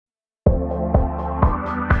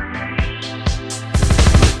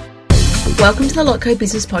Welcome to the Lotco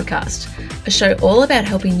Business Podcast, a show all about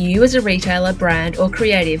helping you as a retailer, brand, or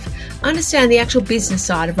creative understand the actual business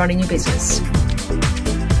side of running your business.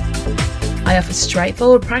 I offer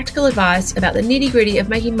straightforward, practical advice about the nitty-gritty of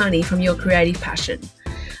making money from your creative passion.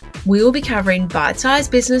 We will be covering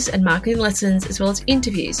bite-sized business and marketing lessons, as well as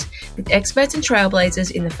interviews with experts and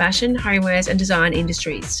trailblazers in the fashion, homewares, and design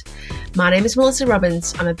industries. My name is Melissa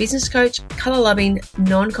Robbins. I'm a business coach, colour-loving,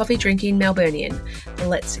 non-coffee drinking Melburnian.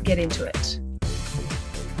 Let's get into it.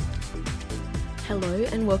 Hello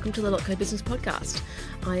and welcome to the Lotco Business Podcast.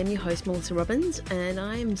 I am your host, Melissa Robbins, and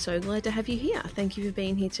I am so glad to have you here. Thank you for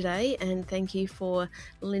being here today, and thank you for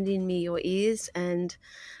lending me your ears, and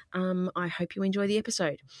I hope you enjoy the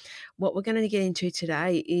episode. What we're going to get into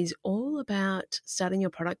today is all about starting your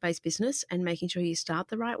product-based business and making sure you start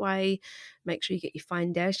the right way, make sure you get your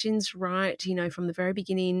foundations right, from the very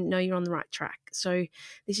beginning, know you're on the right track. So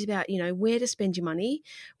this is about, where to spend your money,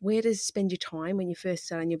 where to spend your time when you're first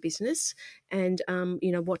starting your business, and,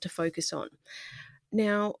 what to focus on.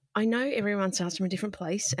 Now, I know everyone starts from a different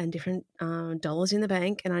place and different dollars in the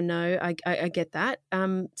bank, and I know I get that.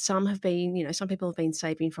 Some have been, some people have been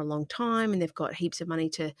saving for a long time and they've got heaps of money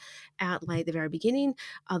to outlay at the very beginning.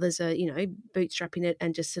 Others are, bootstrapping it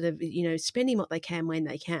and just sort of, spending what they can when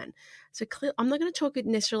they can. So I'm not going to talk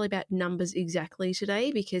necessarily about numbers exactly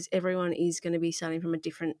today because everyone is going to be starting from a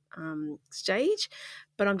different stage.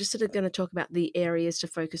 But I'm just sort of going to talk about the areas to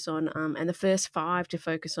focus on and the first 5 to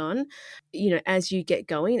focus on, as you get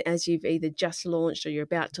going, as you've either just launched or you're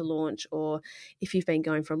about to launch, or if you've been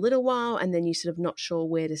going for a little while and then you're sort of not sure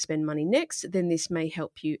where to spend money next, then this may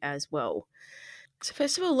help you as well. So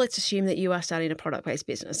first of all, let's assume that you are starting a product-based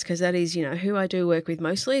business, because that is, who I do work with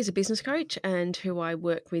mostly as a business coach and who I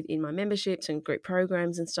work with in my memberships and group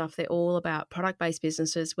programs and stuff. They're all about product-based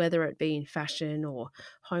businesses, whether it be in fashion or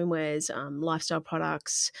homewares, lifestyle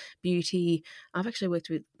products, beauty. I've actually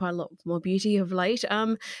worked with quite a lot more beauty of late.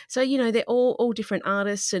 So, they're all different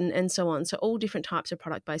artists and so on. So all different types of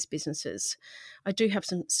product-based businesses. I do have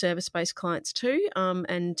some service-based clients too,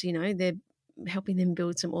 and, they're helping them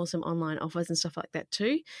build some awesome online offers and stuff like that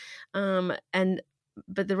too.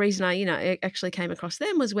 But the reason I actually came across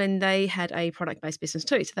them was when they had a product-based business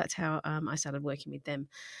too. So that's how I started working with them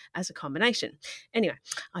as a combination. Anyway,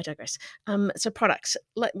 I digress. So products,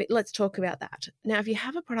 let's talk about that. Now, if you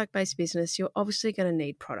have a product-based business, you're obviously going to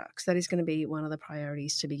need products. That is going to be one of the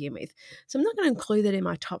priorities to begin with. So I'm not going to include that in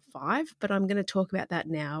my top 5, but I'm going to talk about that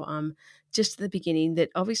now. Just at the beginning, that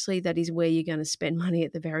obviously that is where you're going to spend money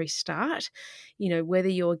at the very start. Whether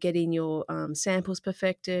you're getting your samples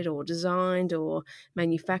perfected or designed or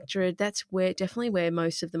manufactured, that's definitely where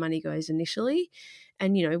most of the money goes initially.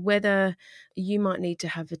 And, whether you might need to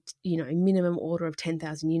have a minimum order of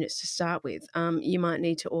 10,000 units to start with. You might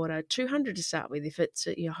need to order 200 to start with if it's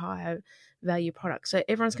your higher value product. So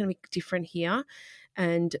everyone's going to be different here.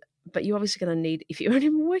 But you're obviously going to need, if you're only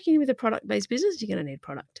working with a product-based business, you're going to need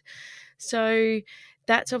product. So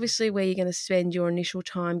that's obviously where you're going to spend your initial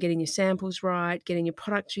time getting your samples right, getting your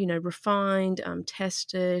product, refined,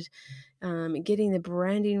 tested, getting the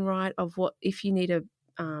branding right of what, if you need a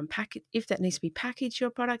packet, if that needs to be packaged,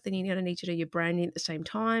 your product, then you're going to need to do your branding at the same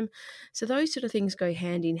time. So those sort of things go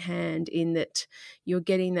hand in hand in that you're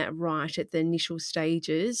getting that right at the initial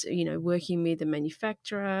stages, working with a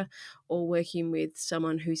manufacturer or working with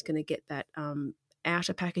someone who's going to get that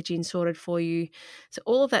outer packaging sorted for you. So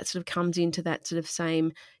all of that sort of comes into that sort of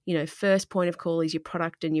same, first point of call is your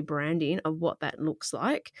product and your branding of what that looks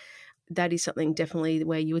like. That is something definitely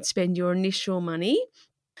where you would spend your initial money.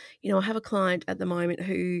 I have a client at the moment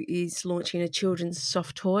who is launching a children's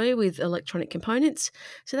soft toy with electronic components.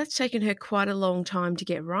 So that's taken her quite a long time to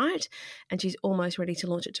get right, and she's almost ready to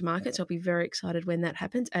launch it to market. So I'll be very excited when that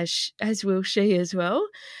happens, as will she as well.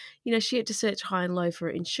 She had to search high and low for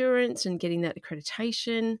insurance and getting that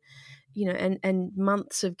accreditation, and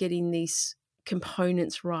months of getting these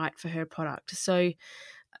components right for her product. So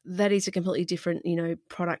that is a completely different,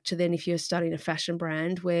 product to then if you're starting a fashion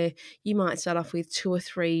brand where you might start off with 2 or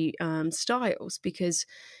 3 styles because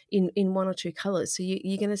in 1 or 2 colors. So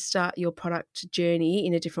you're going to start your product journey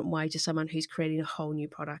in a different way to someone who's creating a whole new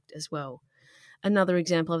product as well. Another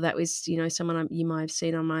example of that was, someone you might have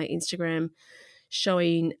seen on my Instagram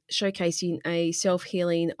showcasing a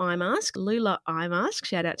self-healing eye mask, Lula eye mask.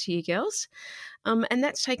 Shout out to you girls. And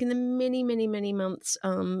that's taken them many, many, many months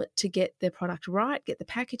to get their product right, get the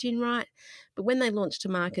packaging right. But when they launched to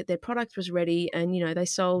market, their product was ready and, they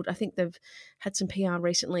sold, I think they've had some PR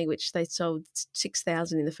recently, which they sold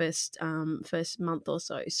 6,000 in the first month or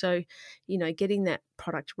so. So, getting that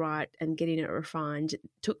product right and getting it refined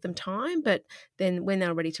took them time. But then when they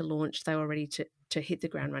were ready to launch, they were ready to hit the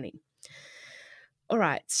ground running. All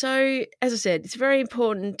right. So, as I said, it's very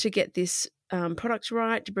important to get this product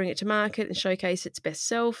right, to bring it to market and showcase its best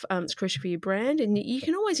self. It's crucial for your brand, and you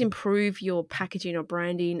can always improve your packaging or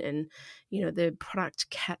branding and the product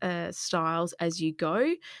styles as you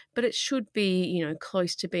go. But it should be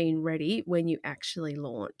close to being ready when you actually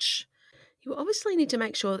launch. You obviously need to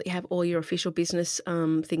make sure that you have all your official business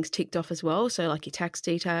things ticked off as well. So, like your tax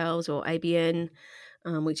details or ABN,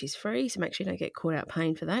 which is free. So make sure you don't get caught out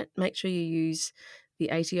paying for that. Make sure you use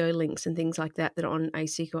the ATO links and things like that are on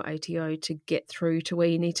ASIC or ATO to get through to where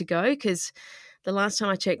you need to go. Because the last time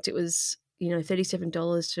I checked, it was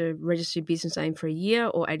 $37 to register your business name for a year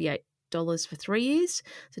or $88 for 3 years.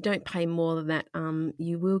 So don't pay more than that.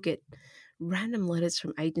 You will get random letters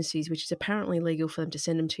from agencies, which is apparently legal for them to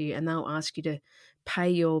send them to you, and they'll ask you to pay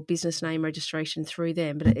your business name registration through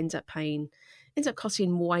them, but it ends up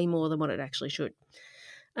costing way more than what it actually should.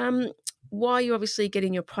 While you're obviously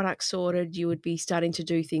getting your product sorted, you would be starting to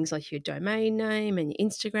do things like your domain name and your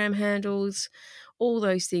Instagram handles. All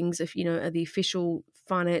those things, are the official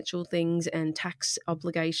financial things and tax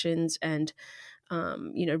obligations and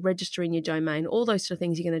registering your domain, all those sort of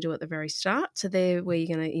things you're going to do at the very start. So they're where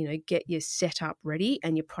you're going to, get your setup ready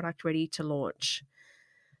and your product ready to launch.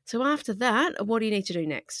 So after that, what do you need to do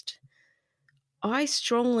next? I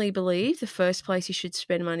strongly believe the first place you should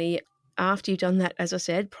spend money after you've done that, as I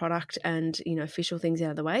said, product and, official things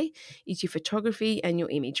out of the way, is your photography and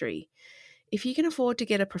your imagery. If you can afford to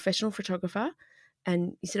get a professional photographer,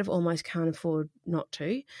 and you sort of almost can't afford not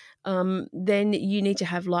to, then you need to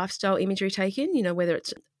have lifestyle imagery taken, whether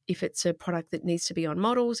if it's a product that needs to be on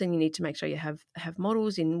models, and you need to make sure you have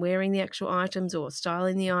models in wearing the actual items or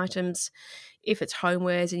styling the items. If it's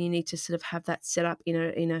homewares and you need to sort of have that set up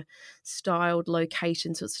in a styled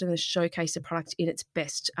location, so it's sort of going to showcase the product in its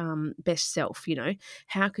best self.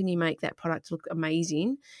 How can you make that product look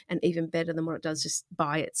amazing and even better than what it does just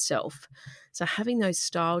by itself? So having those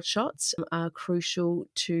styled shots are crucial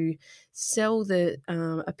to sell the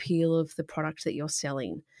appeal of the product that you're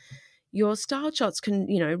selling. Your style shots can,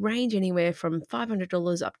 range anywhere from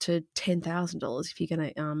 $500 up to $10,000 if you're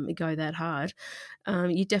going to go that hard.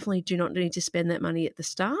 You definitely do not need to spend that money at the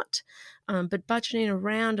start, but budgeting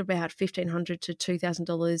around about $1,500 to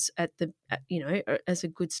 $2,000 as a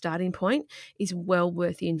good starting point is well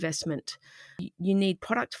worth the investment. You need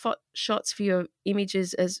product shots for your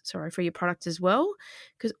for your product as well,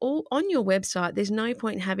 because all on your website, there's no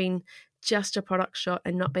point having just a product shot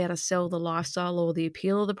and not be able to sell the lifestyle or the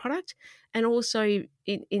appeal of the product. And also,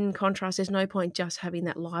 in contrast, there's no point just having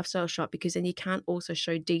that lifestyle shot, because then you can't also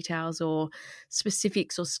show details or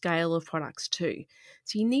specifics or scale of products too.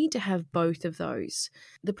 So you need to have both of those.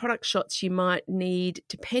 The product shots you might need,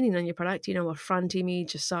 depending on your product, a front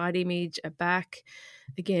image, a side image, a back.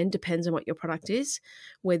 Again, depends on what your product is,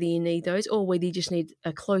 whether you need those or whether you just need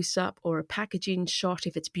a close-up or a packaging shot.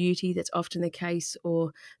 If it's beauty, that's often the case,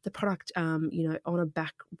 or the product, on a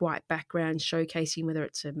white background showcasing whether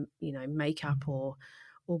it's a, makeup or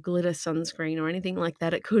glitter sunscreen or anything like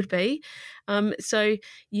that it could be. So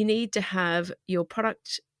you need to have your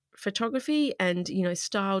product photography and,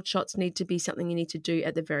 styled shots need to be something you need to do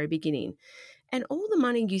at the very beginning. And all the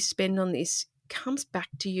money you spend on this comes back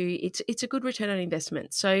to you. It's a good return on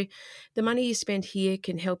investment. So the money you spend here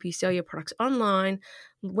can help you sell your products online.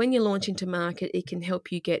 When you launch into market, it can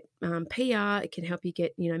help you get PR. It can help you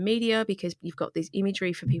get media, because you've got this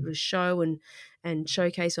imagery for people to show and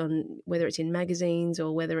showcase on, whether it's in magazines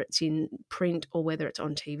or whether it's in print or whether it's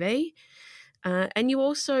on TV. And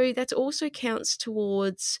that also counts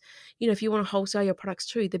towards, if you want to wholesale your products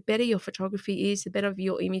too, the better your photography is, the better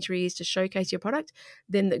your imagery is to showcase your product,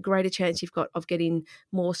 then the greater chance you've got of getting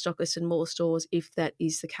more stockists and more stores, if that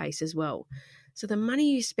is the case as well. So the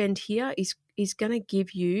money you spend here is going to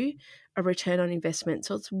give you a return on investment.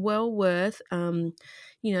 So it's well worth,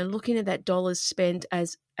 looking at that dollars spent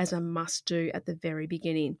as a must do at the very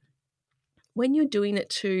beginning. When you're doing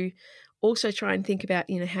it too, also try and think about,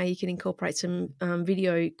 how you can incorporate some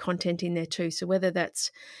video content in there too. So whether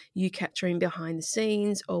that's you capturing behind the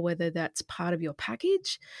scenes or whether that's part of your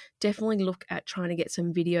package, definitely look at trying to get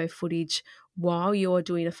some video footage while you're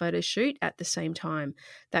doing a photo shoot at the same time.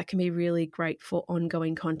 That can be really great for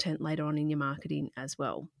ongoing content later on in your marketing as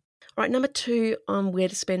well. All right, number 2 on where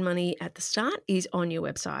to spend money at the start is on your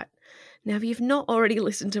website. Now, if you've not already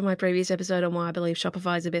listened to my previous episode on why I believe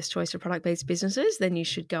Shopify is the best choice for product-based businesses, then you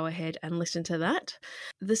should go ahead and listen to that.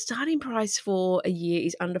 The starting price for a year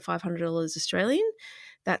is under $500 Australian.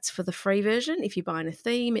 That's for the free version. If you're buying a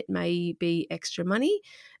theme, it may be extra money,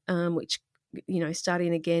 which,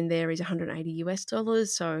 starting again there is $180 US,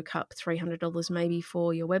 so a cup $300 maybe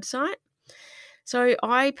for your website. So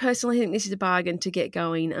I personally think this is a bargain to get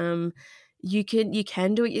going. You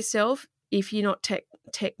can do it yourself if you're not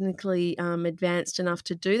technically advanced enough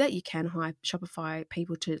to do that. You can hire Shopify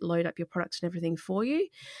people to load up your products and everything for you.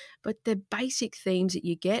 But the basic themes that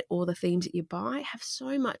you get or the themes that you buy have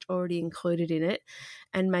so much already included in it,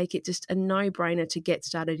 and make it just a no-brainer to get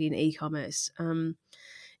started in e-commerce.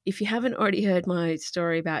 If you haven't already heard my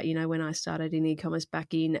story about, when I started in e-commerce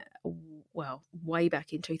way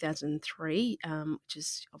back in 2003, which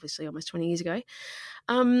is obviously almost 20 years ago,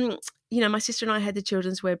 my sister and I had the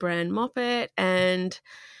children's wear brand Moppet, and,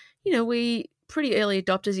 we pretty early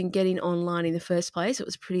adopters in getting online in the first place. It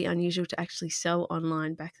was pretty unusual to actually sell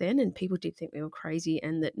online back then, and people did think we were crazy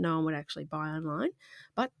and that no one would actually buy online,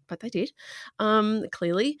 but they did,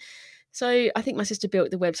 clearly. So I think my sister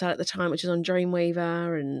built the website at the time, which was on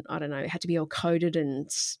Dreamweaver, and I don't know, it had to be all coded and,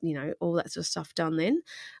 all that sort of stuff done then.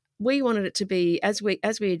 We wanted it to be, as we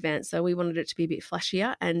advanced though, we wanted it to be a bit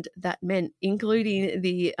flashier, and that meant including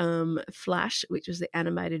the Flash, which was the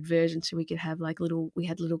animated version, so we could have we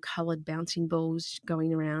had little coloured bouncing balls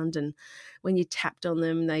going around, and when you tapped on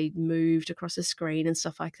them, they moved across the screen and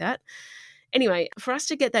stuff like that. Anyway, for us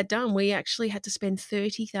to get that done, we actually had to spend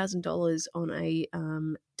 $30,000 on a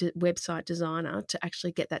website designer to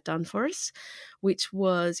actually get that done for us, which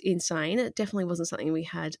was insane. It definitely wasn't something we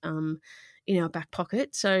had in our back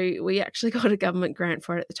pocket. So we actually got a government grant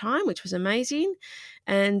for it at the time, which was amazing.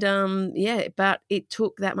 And but it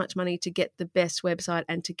took that much money to get the best website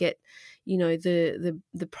and to get, the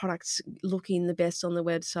products looking the best on the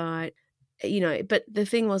website. But the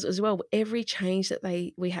thing was as well, every change that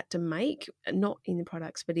we had to make, not in the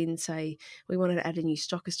products, but in, say, we wanted to add a new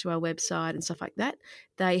stockist to our website and stuff like that,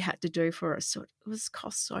 they had to do for us. So it was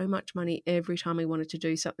cost so much money every time we wanted to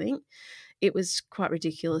do something. It was quite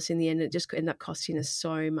ridiculous in the end. It just ended up costing us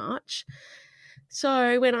so much.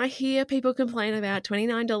 So when I hear people complain about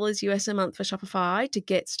 $29 US a month for Shopify to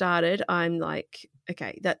get started, I'm like,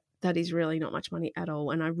 okay, that is really not much money at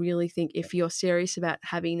all. And I really think if you're serious about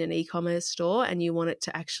having an e-commerce store and you want it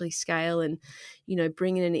to actually scale and,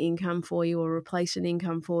 bring in an income for you or replace an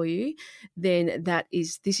income for you, then that's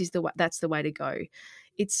the way to go.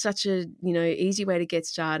 It's such a, easy way to get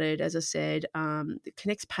started. As I said, it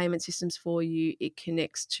connects payment systems for you. It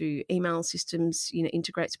connects to email systems,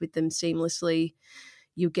 integrates with them seamlessly.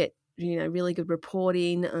 You'll get, really good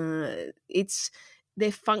reporting.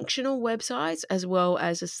 They're functional websites as well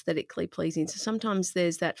as aesthetically pleasing. So sometimes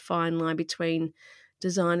there's that fine line between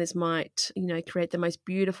designers might, create the most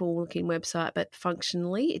beautiful looking website, but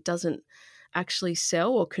functionally it doesn't actually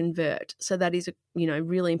sell or convert. So that is a,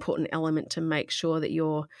 really important element to make sure that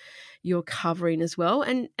you're covering as well.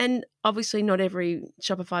 And obviously not every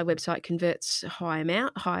Shopify website converts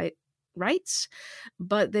high rates,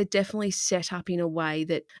 but they're definitely set up in a way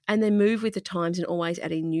that, and they move with the times and always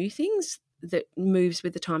adding new things that moves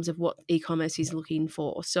with the times of what e-commerce is looking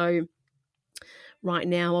for. So right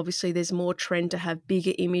now, obviously, there's more trend to have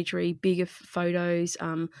bigger imagery, bigger photos,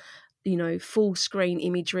 full screen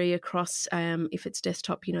imagery across, if it's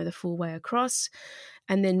desktop, the full way across.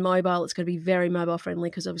 And then mobile, it's going to be very mobile friendly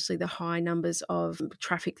because obviously the high numbers of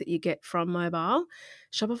traffic that you get from mobile.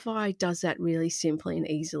 Shopify does that really simply and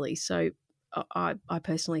easily. So I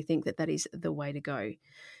personally think that is the way to go.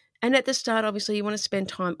 And at the start, obviously, you want to spend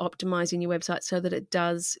time optimizing your website so that it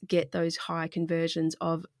does get those high conversions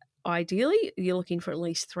of, ideally, you're looking for at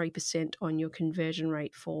least 3% on your conversion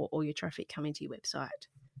rate for all your traffic coming to your website.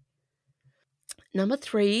 Number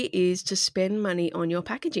 3 is to spend money on your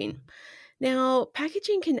packaging. Now,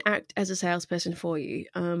 packaging can act as a salesperson for you.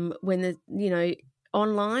 When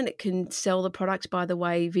online, it can sell the product by the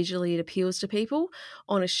way visually it appeals to people.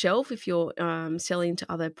 On a shelf, if you're selling to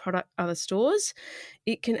other stores,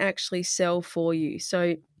 it can actually sell for you.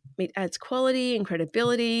 So it adds quality and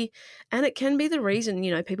credibility, and it can be the reason,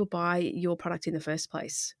 people buy your product in the first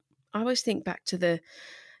place. I always think back to the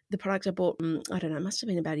product I bought, I don't know, it must have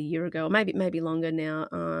been about a year ago, or maybe longer now,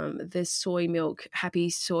 the soy milk Happy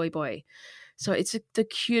Soy Boy. So it's the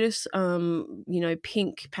cutest,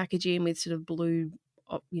 pink packaging with sort of blue,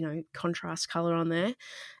 contrast color on there.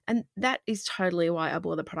 And that is totally why I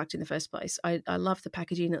bought the product in the first place. I love the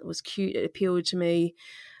packaging. It was cute. It appealed to me.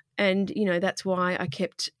 And, that's why I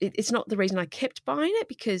kept it. It's not the reason I kept buying it,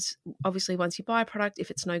 because obviously once you buy a product,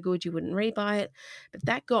 if it's no good, you wouldn't rebuy it. But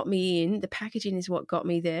that got me in. The packaging is what got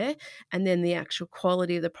me there. And then the actual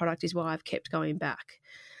quality of the product is why I've kept going back.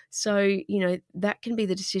 So, that can be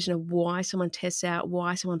the decision of why someone tests out,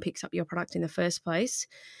 why someone picks up your product in the first place.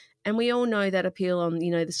 And we all know that appeal on,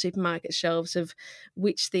 the supermarket shelves of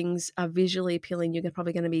which things are visually appealing, you're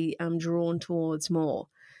probably going to be drawn towards more.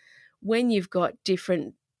 When you've got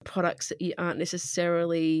different products that aren't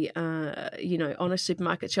necessarily, on a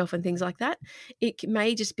supermarket shelf and things like that. It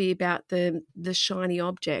may just be about the shiny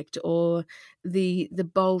object or the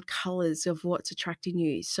bold colours of what's attracting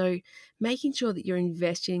you. So making sure that you're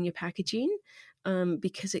investing in your packaging,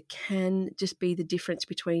 because it can just be the difference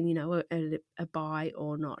between, a buy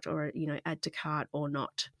or not, or, add to cart or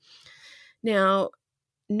not. Now,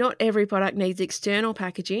 not every product needs external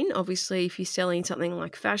packaging. Obviously, if you're selling something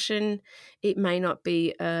like fashion, it may not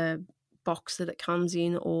be a box that it comes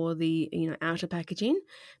in or the outer packaging,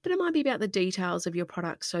 but it might be about the details of your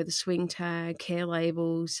product. So the swing tag, care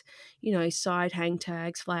labels, side hang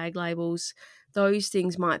tags, flag labels, those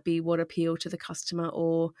things might be what appeal to the customer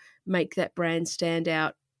or make that brand stand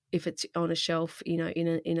out if it's on a shelf, in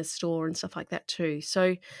a store and stuff like that too.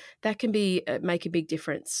 So that can be make a big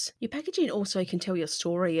difference. Your packaging also can tell your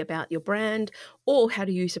story about your brand or how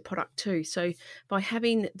to use the product too. So by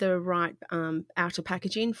having the right outer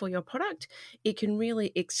packaging for your product, it can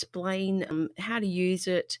really explain how to use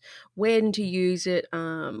it, when to use it,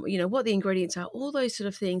 what the ingredients are. All those sort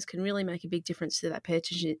of things can really make a big difference to that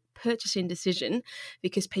purchasing decision,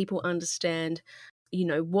 because people understand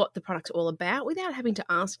what the product's all about without having to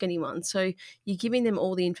ask anyone. So you're giving them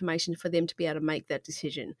all the information for them to be able to make that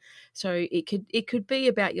decision. So it could be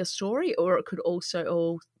about your story, or it could also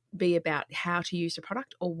all be about how to use the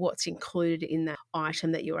product or what's included in that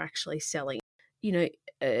item that you're actually selling.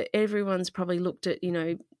 Everyone's probably looked at,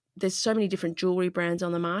 there's so many different jewelry brands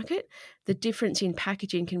on the market. The difference in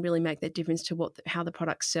packaging can really make that difference to how the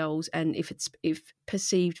product sells and if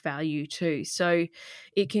perceived value too. So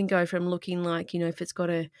it can go from looking like, if it's got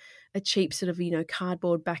a cheap sort of,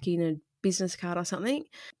 cardboard backing, a business card or something,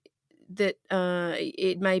 that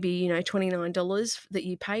it may be, $29 that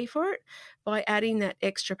you pay for it. By adding that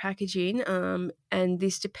extra packaging, and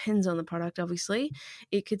this depends on the product, obviously,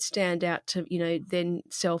 it could stand out to, then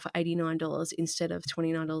sell for $89 instead of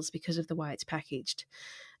 $29 because of the way it's packaged.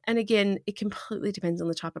 And again, it completely depends on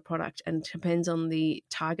the type of product and depends on the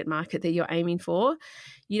target market that you're aiming for.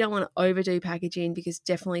 You don't want to overdo packaging, because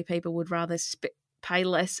definitely people would rather pay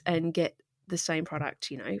less and get the same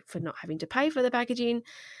product, for not having to pay for the packaging.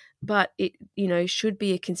 But it, should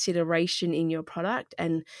be a consideration in your product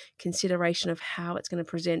and consideration of how it's going to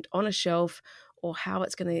present on a shelf or how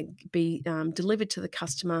it's going to be delivered to the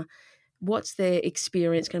customer. What's their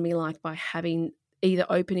experience going to be like by having either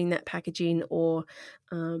opening that packaging or,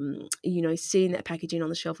 seeing that packaging on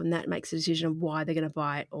the shelf, and that makes a decision of why they're going to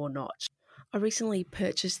buy it or not. I recently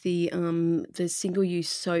purchased the single-use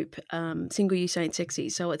soap, Single-Use Ain't Sexy.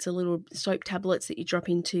 So it's a little soap tablets that you drop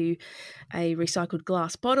into a recycled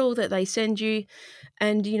glass bottle that they send you.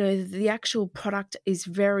 And, the actual product is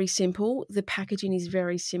very simple. The packaging is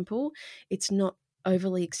very simple. It's not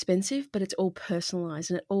overly expensive, but it's all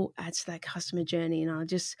personalized and it all adds to that customer journey. And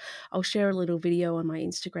I'll share a little video on my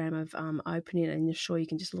Instagram of opening it, and I'm sure you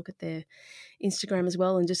can just look at their Instagram as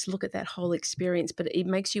well and just look at that whole experience. But it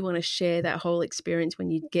makes you want to share that whole experience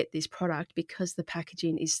when you get this product, because the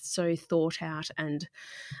packaging is so thought out and,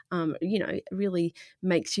 really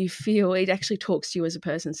makes you feel, it actually talks to you as a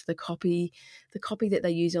person. So the copy that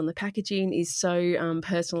they use on the packaging is so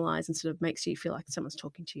personalized and sort of makes you feel like someone's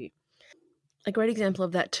talking to you. A great example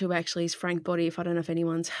of that too actually is Frank Body. If I don't know if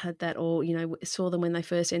anyone's had that or, saw them when they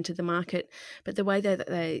first entered the market, but the way that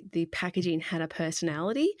the packaging had a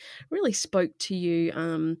personality really spoke to you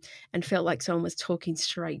and felt like someone was talking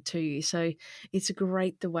straight to you. So it's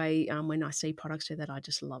great the way when I see products do that, I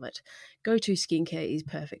just love it. Go-To Skincare is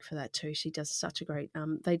perfect for that too. She does such a great,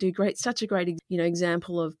 such a great,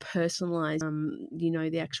 example of personalized,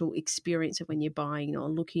 the actual experience of when you're buying or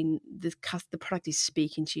looking, the product is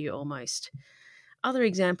speaking to you almost. Other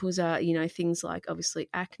examples are, things like obviously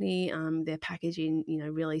Acne. Their packaging,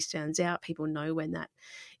 really stands out. People know when that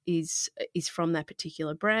is from that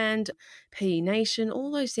particular brand. PE Nation,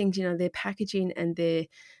 all those things, their packaging and their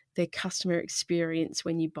customer experience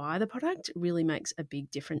when you buy the product really makes a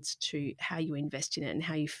big difference to how you invest in it and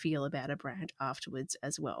how you feel about a brand afterwards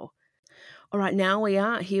as well. All right,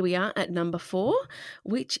 here we are at number 4,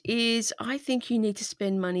 which is, I think you need to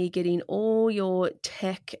spend money getting all your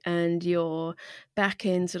tech and your back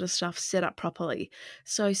end sort of stuff set up properly.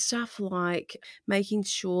 So stuff like making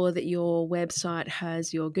sure that your website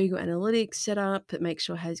has your Google Analytics set up, make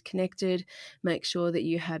sure it has connected, make sure that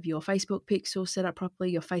you have your Facebook pixel set up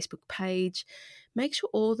properly, your Facebook page, make sure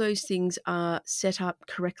all those things are set up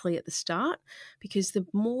correctly at the start, because the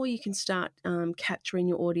more you can start capturing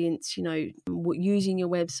your audience, using your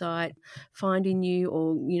website, finding you,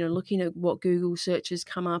 or, looking at what Google searches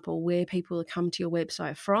come up or where people come to your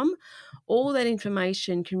website from, all that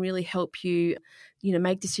information can really help you,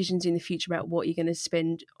 make decisions in the future about what you're going to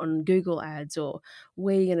spend on Google ads, or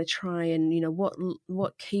where you're going to try and,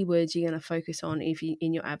 what keywords you're going to focus on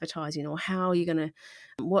in your advertising, or how you're going to,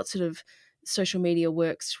 what sort of social media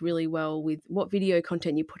works really well with what video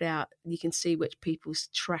content you put out. You can see which people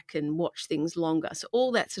track and watch things longer. So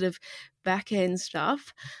all that sort of back end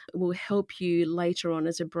stuff will help you later on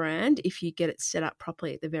as a brand if you get it set up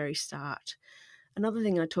properly at the very start. Another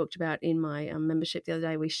thing I talked about in my membership the other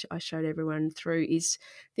day, I showed everyone through, is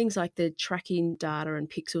things like the tracking data and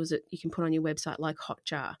pixels that you can put on your website, like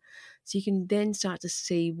Hotjar. So you can then start to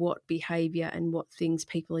see what behavior and what things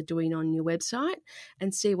people are doing on your website,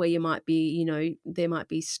 and see where you might be, they might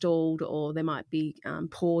be stalled, or they might be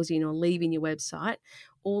pausing or leaving your website.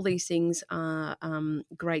 All these things are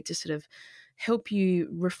great to sort of help you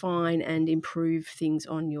refine and improve things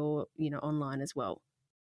on your, online as well.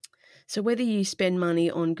 So whether you spend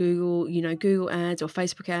money on Google, Google ads or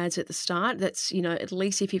Facebook ads at the start, that's, at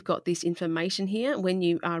least if you've got this information here, when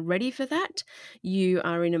you are ready for that, you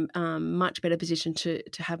are in a much better position to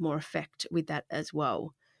have more effect with that as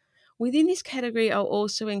well. Within this category, I'll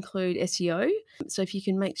also include SEO. So if you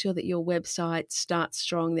can make sure that your website starts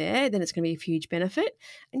strong there, then it's going to be a huge benefit.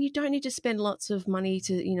 And you don't need to spend lots of money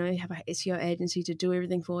to, have an SEO agency to do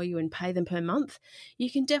everything for you and pay them per month. You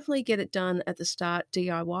can definitely get it done at the start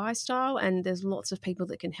DIY style, and there's lots of people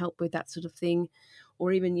that can help with that sort of thing.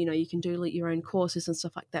 Or even, you can do your own courses and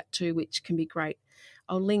stuff like that too, which can be great.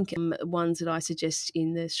 I'll link ones that I suggest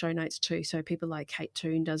in the show notes too. So people like Kate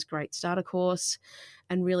Toon does great starter course,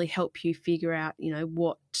 and really help you figure out,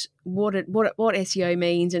 what SEO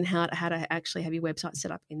means and how to actually have your website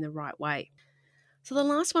set up in the right way. So the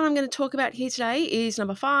last one I'm going to talk about here today is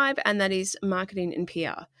number 5, and that is marketing and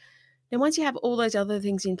PR. Now, once you have all those other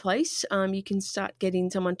things in place, you can start getting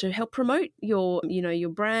someone to help promote your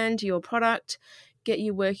brand, your product, get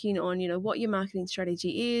you working on, what your marketing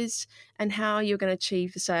strategy is and how you're going to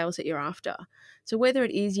achieve the sales that you're after. So whether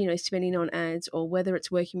it is, spending on ads, or whether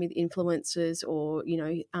it's working with influencers, or,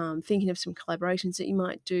 thinking of some collaborations that you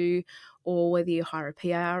might do, or whether you hire a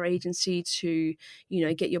PR agency to,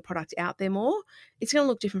 get your product out there more, it's going to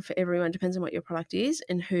look different for everyone. Depends on what your product is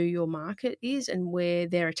and who your market is and where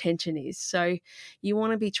their attention is. So you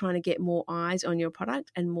want to be trying to get more eyes on your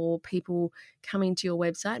product and more people coming to your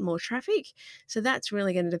website, more traffic. So that's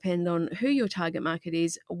really going to depend on who your target market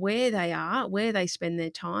is, where they are, where they spend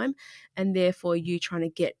their time, and therefore you trying to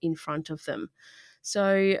get in front of them.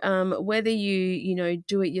 So whether you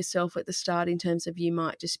do it yourself at the start, in terms of you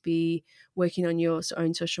might just be working on your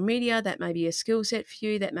own social media, that may be a skill set for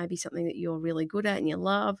you, that may be something that you're really good at and you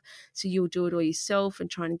love, so you'll do it all yourself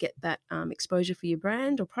and try and get that exposure for your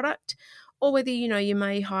brand or product. Or whether, you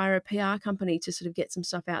may hire a PR company to sort of get some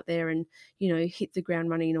stuff out there and, hit the ground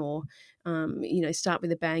running, or, start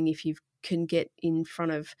with a bang if you can get in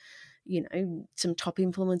front of, some top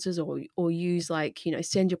influencers, or use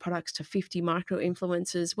send your products to 50 micro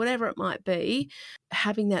influencers, whatever it might be.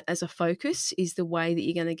 Having that as a focus is the way that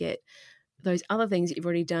you're going to get those other things that you've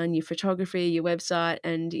already done, your photography, your website,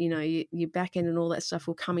 and, your back end and all that stuff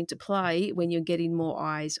will come into play when you're getting more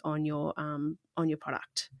eyes on your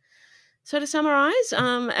product. So to summarize,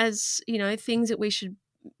 as things that we should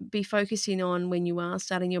be focusing on when you are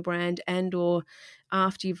starting your brand, and or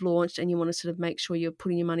after you've launched and you want to sort of make sure you're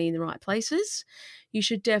putting your money in the right places, you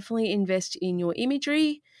should definitely invest in your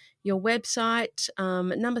imagery, your website.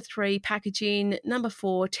 Number 3, packaging. Number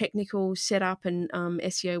 4, technical setup and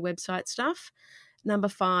SEO website stuff. Number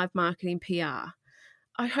 5, marketing, PR.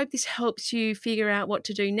 I hope this helps you figure out what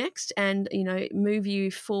to do next and, move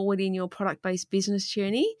you forward in your product-based business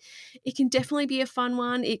journey. It can definitely be a fun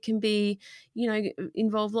one. It can be,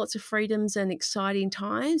 involve lots of freedoms and exciting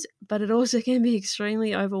times, but it also can be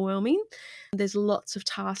extremely overwhelming. There's lots of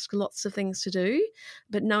tasks, lots of things to do,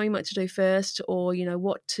 but knowing what to do first, or,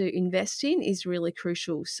 what to invest in, is really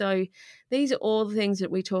crucial. So these are all the things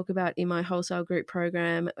that we talk about in my wholesale group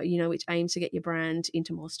program, which aims to get your brand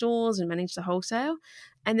into more stores and manage the wholesale.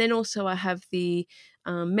 And then also I have the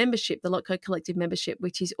membership, the Lotco Collective membership,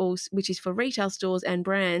 which is for retail stores and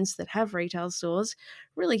brands that have retail stores.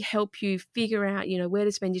 Really help you figure out, where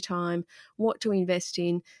to spend your time, what to invest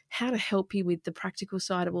in, how to help you with the practical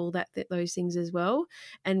side of all those things as well,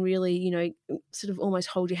 and really, sort of almost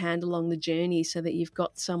hold your hand along the journey, so that you've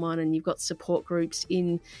got someone and you've got support groups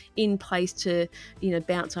in place to,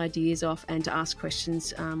 bounce ideas off and to ask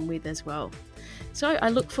questions with as well. So I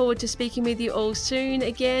look forward to speaking with you all soon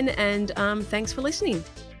again, and thanks for listening.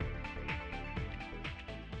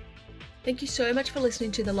 Thank you so much for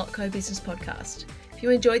listening to the Lotco Business Podcast. If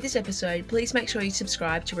you enjoyed this episode, please make sure you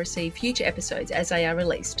subscribe to receive future episodes as they are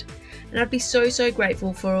released. And I'd be so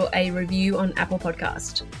grateful for a review on Apple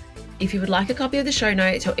Podcast. If you would like a copy of the show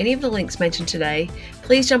notes or any of the links mentioned today,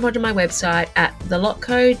 please jump onto my website at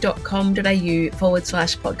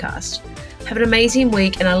thelotco.com.au/podcast. Have an amazing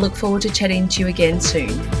week, and I look forward to chatting to you again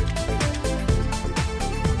soon.